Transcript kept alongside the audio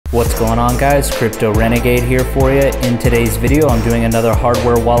What's going on, guys? Crypto Renegade here for you. In today's video, I'm doing another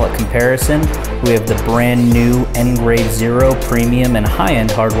hardware wallet comparison. We have the brand new NGRAVE Zero premium and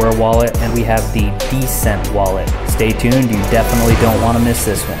high-end hardware wallet, and we have the dcent wallet. Stay tuned, you definitely don't want to miss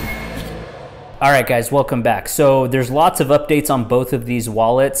this one. All right, guys, welcome back. So there's lots of updates on both of these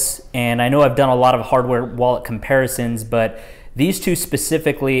wallets, and I know I've done a lot of hardware wallet comparisons, but these two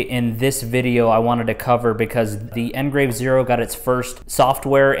specifically in this video I wanted to cover because the NGRAVE Zero got its first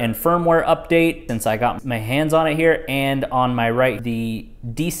software and firmware update since I got my hands on it here, and on my right, the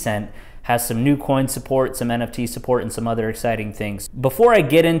dcent has some new coin support, some NFT support, and some other exciting things. Before I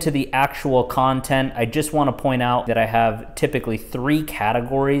get into the actual content, I just want to point out that I have typically 3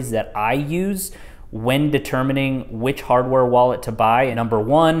 categories that I use when determining which hardware wallet to buy. Number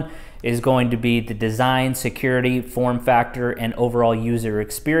 1 is going to be the design, security, form factor, and overall user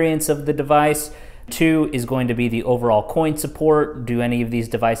experience of the device. 2 is going to be the overall coin support. Do any of these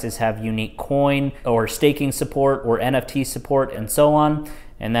devices have unique coin or staking support or NFT support and so on?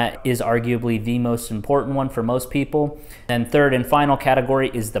 And that is arguably the most important one for most people. And third and final category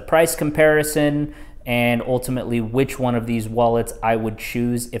is the price comparison, and ultimately which one of these wallets I would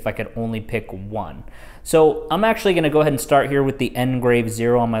choose if I could only pick one. So I'm actually going to go ahead and start here with the NGRAVE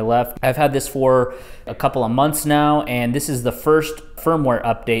Zero on my left. I've had this for a couple of months now, and this is the first firmware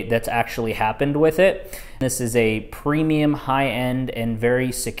update that's actually happened with it. This is a premium, high-end, and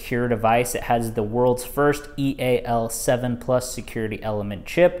very secure device. It has the world's first EAL7+ security element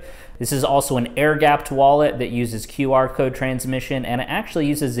chip. This is also an air-gapped wallet that uses QR code transmission, and it actually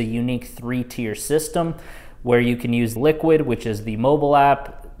uses a unique 3-tier system where you can use Liquid, which is the mobile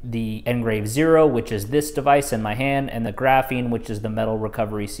app, the NGRAVE Zero, which is this device in my hand, and the Graphene, which is the metal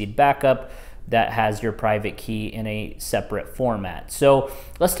recovery seed backup that has your private key in a separate format. So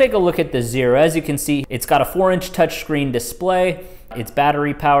let's take a look at the Zero. As you can see, it's got a 4-inch touchscreen display. It's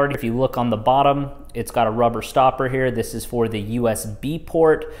battery powered. If you look on the bottom, it's got a rubber stopper here. This is for the USB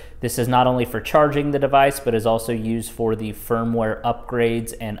port. This is not only for charging the device, but is also used for the firmware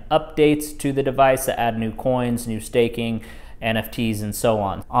upgrades and updates to the device that add new coins, new staking, NFTs, and so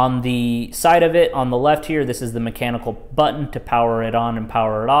on. On the side of it, on the left here, this is the mechanical button to power it on and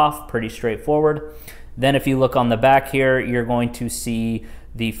power it off. Pretty straightforward. Then if you look on the back here, you're going to see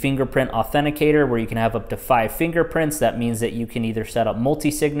the fingerprint authenticator where you can have up to 5 fingerprints. That means that you can either set up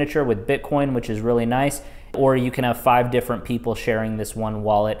multi-signature with Bitcoin, which is really nice, or you can have 5 different people sharing this one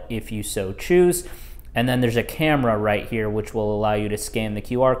wallet if you so choose. And then there's a camera right here which will allow you to scan the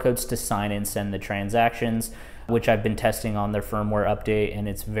QR codes to sign and send the transactions, which I've been testing on their firmware update, and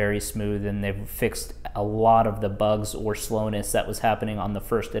it's very smooth, and they've fixed a lot of the bugs or slowness that was happening on the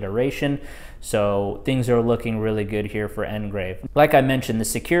first iteration. So things are looking really good here for NGRAVE. Like I mentioned, the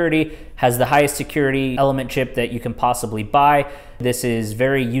security has the highest security element chip that you can possibly buy. This is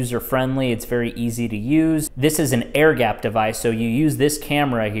very user-friendly. It's very easy to use. This is an air-gap device, so you use this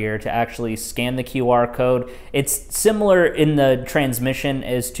camera here to actually scan the QR code. It's similar in the transmission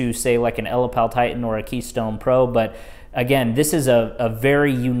as to, say, like an Elapal Titan or a Keystone Pro, but again, this is a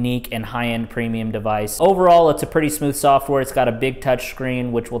very unique and high-end premium device. Overall, it's a pretty smooth software. It's got a big touch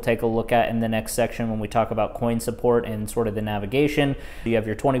screen, which we'll take a look at in the next section when we talk about coin support and sort of the navigation. You have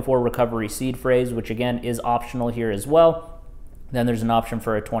your 24 recovery seed phrase, which again is optional here as well. Then there's an option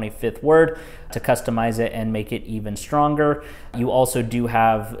for a 25th word to customize it and make it even stronger. You also do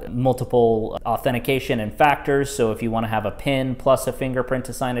have multiple authentication and factors. So if you want to have a PIN plus a fingerprint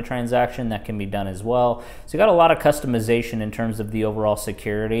to sign a transaction, that can be done as well. So you got a lot of customization in terms of the overall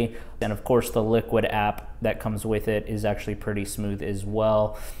security. And of course, the Liquid app that comes with it is actually pretty smooth as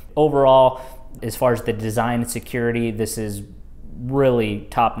well. Overall, as far as the design and security, this is really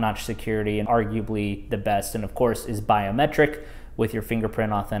top-notch security and arguably the best, and of course is biometric with your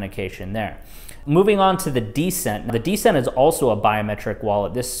fingerprint authentication there. Moving on to the dcent. The dcent is also a biometric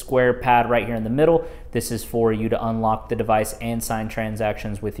wallet. This square pad right here in the middle, this is for you to unlock the device and sign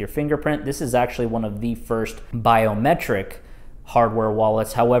transactions with your fingerprint. This is actually one of the first biometric hardware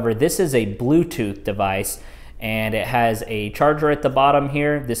wallets. However, this is a Bluetooth device, and it has a charger at the bottom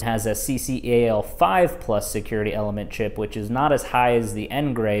here. This has a CCAL5+ security element chip, which is not as high as the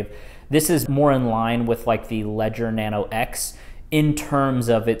NGRAVE. This is more in line with like the Ledger Nano X in terms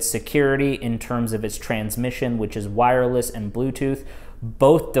of its security, in terms of its transmission, which is wireless and Bluetooth.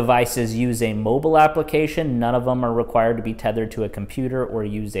 Both devices use a mobile application. None of them are required to be tethered to a computer or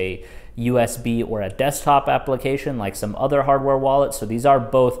use a USB or a desktop application like some other hardware wallets. So these are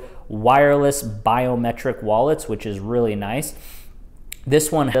both wireless biometric wallets, which is really nice.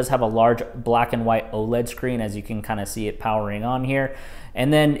 This one does have a large black and white OLED screen, as you can kind of see it powering on here.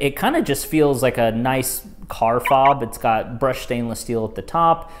 And then it kind of just feels like a nice car fob. It's got brushed stainless steel at the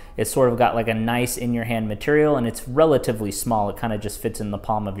top. It's sort of got like a nice in your hand material, and it's relatively small. It kind of just fits in the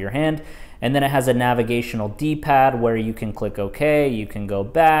palm of your hand. And then it has a navigational D-pad where you can click OK, you can go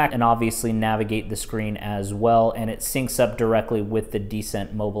back, and obviously navigate the screen as well. And it syncs up directly with the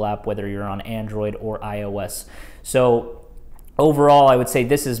dcent mobile app, whether you're on Android or iOS. So overall, I would say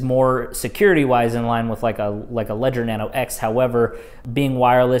this is more security-wise in line with like a Ledger Nano X. However, being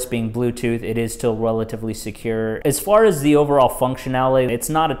wireless, being Bluetooth, it is still relatively secure. As far as the overall functionality, it's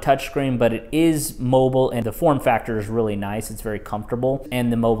not a touchscreen, but it is mobile, and the form factor is really nice. It's very comfortable,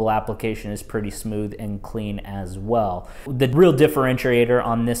 and the mobile application is pretty smooth and clean as well. The real differentiator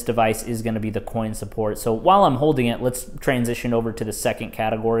on this device is going to be the coin support. So while I'm holding it, let's transition over to the second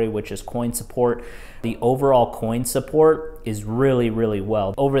category, which is coin support. The overall coin support is really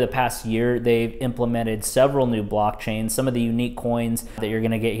well. Over the past year, they've implemented several new blockchains. Some of the unique coins that you're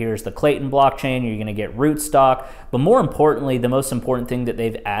gonna get here is the Clayton blockchain, you're gonna get Rootstock, but more importantly, the most important thing that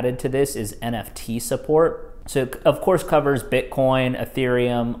they've added to this is NFT support. So it, of course, covers Bitcoin,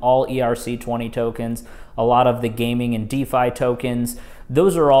 Ethereum, all ERC20 tokens, a lot of the gaming and DeFi tokens.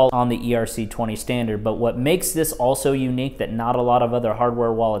 Those are all on the ERC20 standard, but what makes this also unique that not a lot of other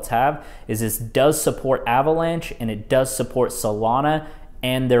hardware wallets have is this does support Avalanche, and it does support Solana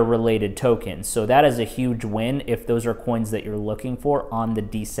and their related tokens. So that is a huge win if those are coins that you're looking for on the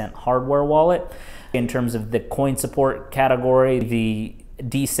dcent hardware wallet. In terms of the coin support category, the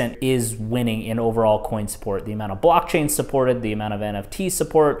dcent is winning in overall coin support. The amount of blockchain supported, the amount of NFT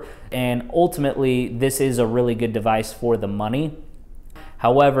support, and ultimately this is a really good device for the money.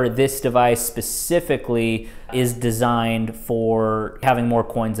 However, this device specifically is designed for having more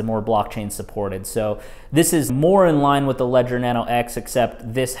coins and more blockchain supported. So this is more in line with the Ledger Nano X,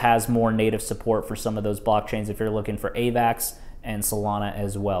 except this has more native support for some of those blockchains if you're looking for AVAX and Solana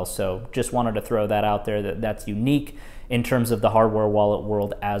as well. So just wanted to throw that out there, that's unique in terms of the hardware wallet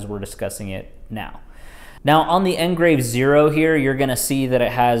world as we're discussing it now. Now on the NGRAVE Zero here, you're gonna see that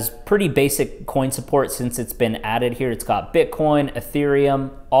it has pretty basic coin support since it's been added here. It's got Bitcoin, Ethereum,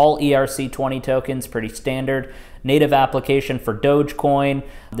 all ERC20 tokens, pretty standard. Native application for Dogecoin.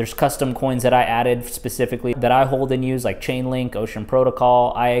 There's custom coins that I added specifically that I hold and use, like Chainlink, Ocean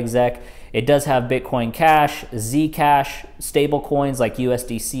Protocol, iExec. It does have Bitcoin Cash, Zcash, stable coins like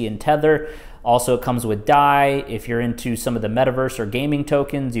USDC and Tether. Also, it comes with DAI. If you're into some of the metaverse or gaming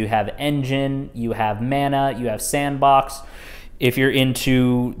tokens, you have Engine, you have Mana, you have Sandbox. If you're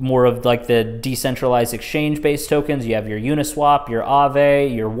into more of like the decentralized exchange-based tokens, you have your Uniswap, your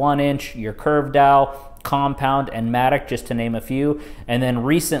Aave, your 1inch, your CurveDAO, Compound, and Matic, just to name a few. And then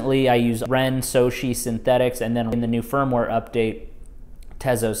recently I use Ren, Soshi, Synthetics, and then in the new firmware update,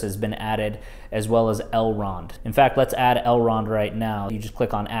 Tezos has been added, as well as Elrond. In fact, let's add Elrond right now. You just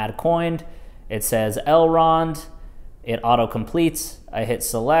click on Add Coined. It says Elrond, it auto-completes, I hit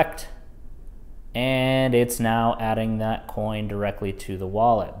select, and it's now adding that coin directly to the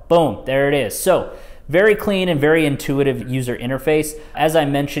wallet. Boom, there it is. So very clean and very intuitive user interface. As I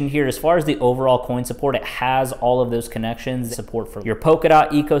mentioned here, as far as the overall coin support, it has all of those connections, support for your Polkadot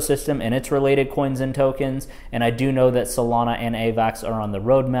ecosystem and its related coins and tokens. And I do know that Solana and AVAX are on the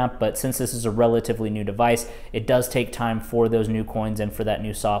roadmap, but since this is a relatively new device, it does take time for those new coins and for that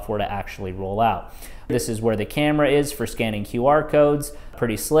new software to actually roll out. This is where the camera is for scanning QR codes,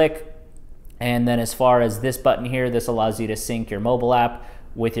 pretty slick. And then as far as this button here, this allows you to sync your mobile app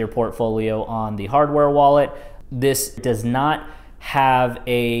with your portfolio on the hardware wallet. This does not have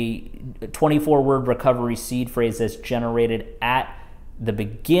a 24-word recovery seed phrase that's generated at the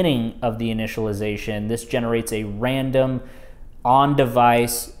beginning of the initialization. This generates a random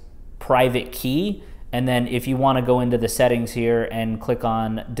on-device private key. And then if you want to go into the settings here and click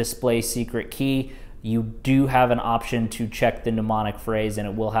on display secret key, you do have an option to check the mnemonic phrase, and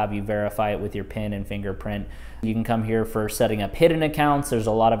it will have you verify it with your PIN and fingerprint. You can come here for setting up hidden accounts. There's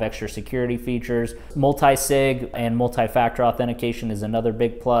a lot of extra security features. Multi-sig and multi-factor authentication is another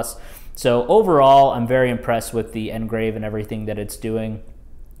big plus. So overall, I'm very impressed with the NGRAVE and everything that it's doing.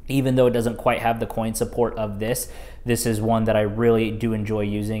 Even though it doesn't quite have the coin support of this is one that I really do enjoy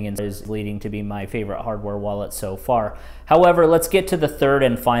using and is leading to be my favorite hardware wallet so far. However, let's get to the third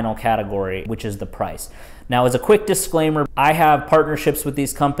and final category, which is the price. Now, as a quick disclaimer, I have partnerships with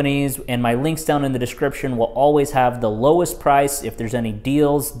these companies, and my links down in the description will always have the lowest price. If there's any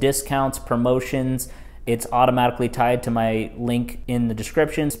deals, discounts, promotions, it's automatically tied to my link in the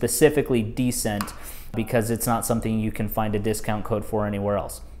description, specifically dcent, because it's not something you can find a discount code for anywhere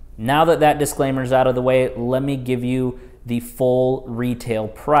else. Now that that disclaimer is out of the way, let me give you the full retail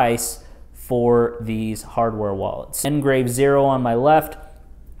price for these hardware wallets. NGRAVE Zero on my left,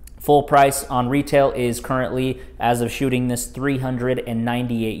 full price on retail is currently, as of shooting this,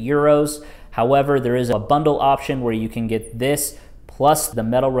 398 euros. However, there is a bundle option where you can get this plus the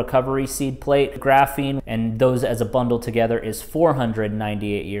metal recovery seed plate, graphene, and those as a bundle together is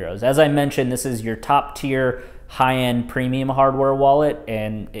 498 euros. As I mentioned, this is your top tier, high-end premium hardware wallet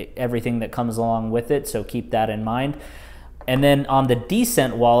and everything that comes along with it, so keep that in mind. And then on the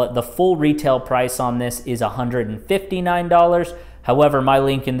dcent wallet, the full retail price on this is $159. However, my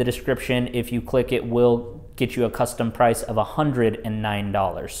link in the description, if you click it, will get you a custom price of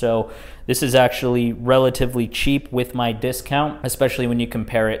 $109. So this is actually relatively cheap with my discount, especially when you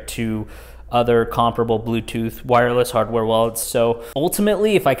compare it to other comparable Bluetooth wireless hardware wallets. So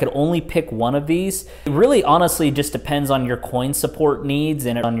ultimately, if I could only pick one of these, it really honestly just depends on your coin support needs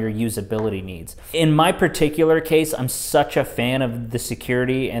and on your usability needs. In my particular case, I'm such a fan of the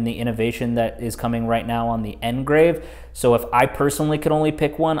security and the innovation that is coming right now on the NGRAVE. So if I personally could only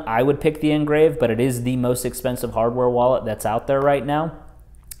pick one, I would pick the NGRAVE, but it is the most expensive hardware wallet that's out there right now.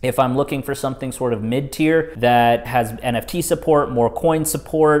 If I'm looking for something sort of mid-tier that has NFT support, more coin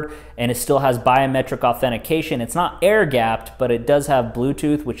support, and it still has biometric authentication, it's not air-gapped, but it does have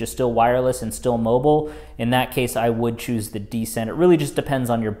Bluetooth, which is still wireless and still mobile. In that case, I would choose the dcent. It really just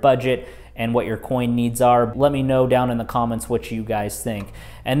depends on your budget and what your coin needs are. Let me know down in the comments what you guys think.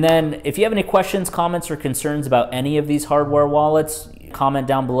 And then if you have any questions, comments, or concerns about any of these hardware wallets, comment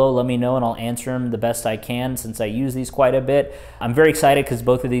down below, let me know, and I'll answer them the best I can since I use these quite a bit. I'm very excited because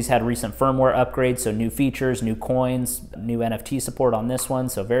both of these had recent firmware upgrades, so new features, new coins, new NFT support on this one,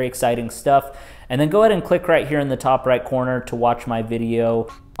 so very exciting stuff. And then go ahead and click right here in the top right corner to watch my video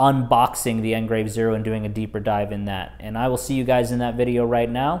unboxing the NGRAVE Zero and doing a deeper dive in that. And I will see you guys in that video right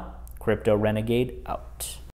now. Crypto Renegade out.